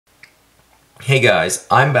Hey guys,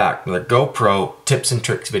 I'm back with a GoPro tips and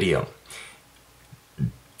tricks video.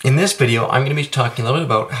 In this video, I'm going to be talking a little bit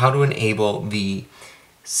about how to enable the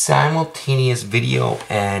simultaneous video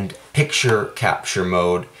and picture capture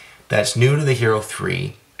mode that's new to the Hero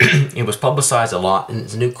 3. It was publicized a lot and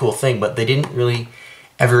it's a new cool thing, but they didn't really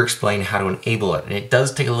ever explain how to enable it. And it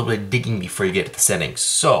does take a little bit of digging before you get to the settings.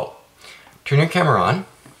 So, turn your camera on,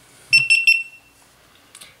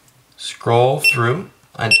 scroll through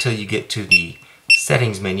until you get to the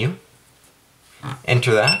settings menu,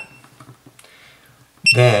 enter that,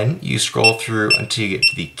 then you scroll through until you get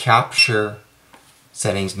to the capture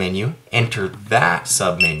settings menu, enter that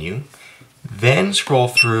sub menu, then scroll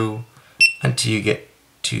through until you get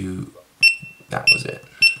to, that was it,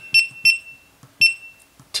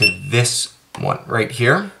 to this one right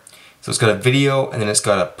here. So it's got a video and then it's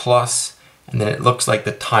got a plus and then it looks like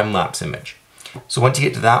the time-lapse image. So once you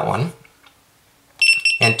get to that one,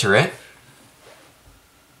 enter it.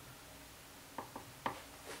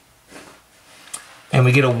 And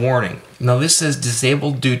we get a warning. Now this says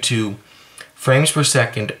disabled due to frames per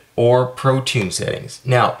second or Pro Tune settings.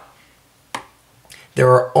 Now,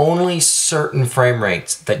 there are only certain frame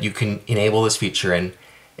rates that you can enable this feature in,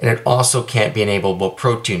 and it also can't be enabled while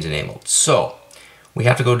Pro Tune's enabled. So, we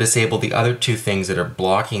have to go disable the other two things that are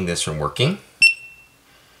blocking this from working.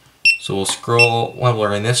 So we'll scroll, while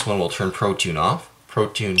we're in this one, we'll turn Pro Tune off. Pro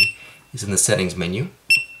Tune is in the settings menu,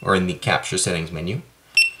 or in the capture settings menu.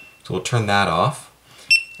 So we'll turn that off,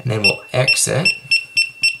 and then we'll exit.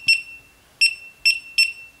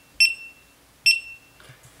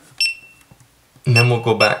 And then we'll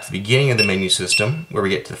go back to the beginning of the menu system, where we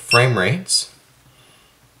get to the frame rates.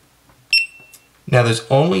 Now there's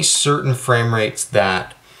only certain frame rates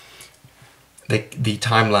that the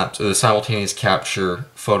time-lapse or the simultaneous capture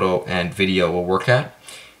photo and video will work at.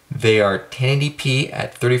 They are 1080p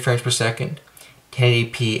at 30 frames per second,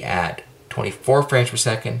 1080p at 24 frames per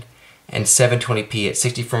second, and 720p at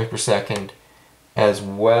 60 frames per second, as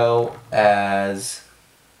well as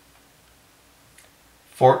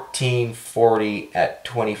 1440 at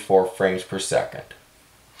 24 frames per second.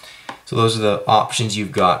 So those are the options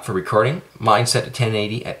you've got for recording. Mine's set to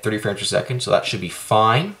 1080 at 30 frames per second, so that should be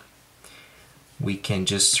fine. We can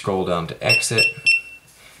just scroll down to exit,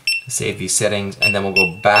 save these settings, and then we'll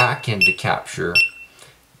go back into the capture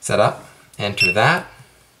setup, enter that,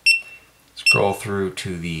 scroll through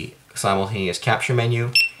to the simultaneous capture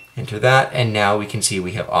menu, enter that, and now we can see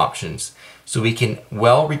we have options. So we can,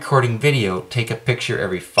 while recording video, take a picture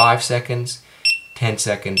every 5 seconds, 10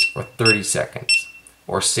 seconds, or 30 seconds,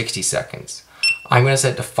 or 60 seconds. I'm going to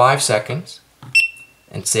set it to 5 seconds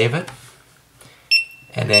and save it,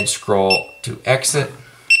 and then scroll to exit,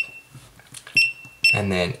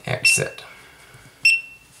 and then exit.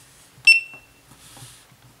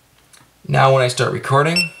 Now when I start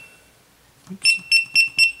recording,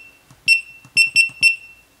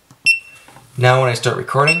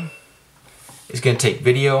 it's going to take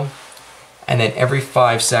video, and then every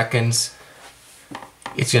 5 seconds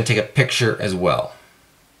it's going to take a picture as well.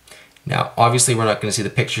 Now obviously we're not going to see the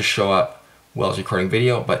picture show up while it's recording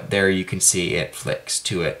video, but there you can see it flicks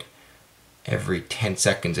to it. Every 10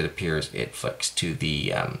 seconds it appears, it flicks to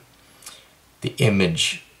the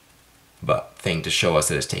image thing to show us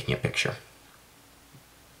that it's taking a picture.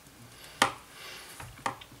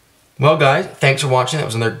 Well guys, thanks for watching. That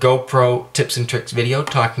was another GoPro tips and tricks video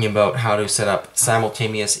talking about how to set up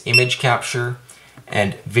simultaneous image capture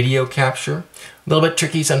and video capture. A little bit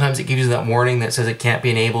tricky, sometimes it gives you that warning that says it can't be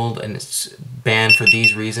enabled and it's banned for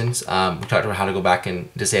these reasons. We talked about how to go back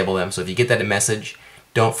and disable them, so if you get that message,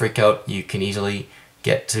 don't freak out, you can easily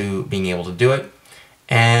get to being able to do it.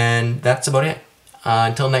 And that's about it.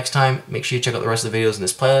 Until next time, make sure you check out the rest of the videos in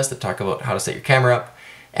this playlist that talk about how to set your camera up,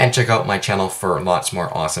 and check out my channel for lots more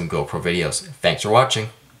awesome GoPro videos. Thanks for watching.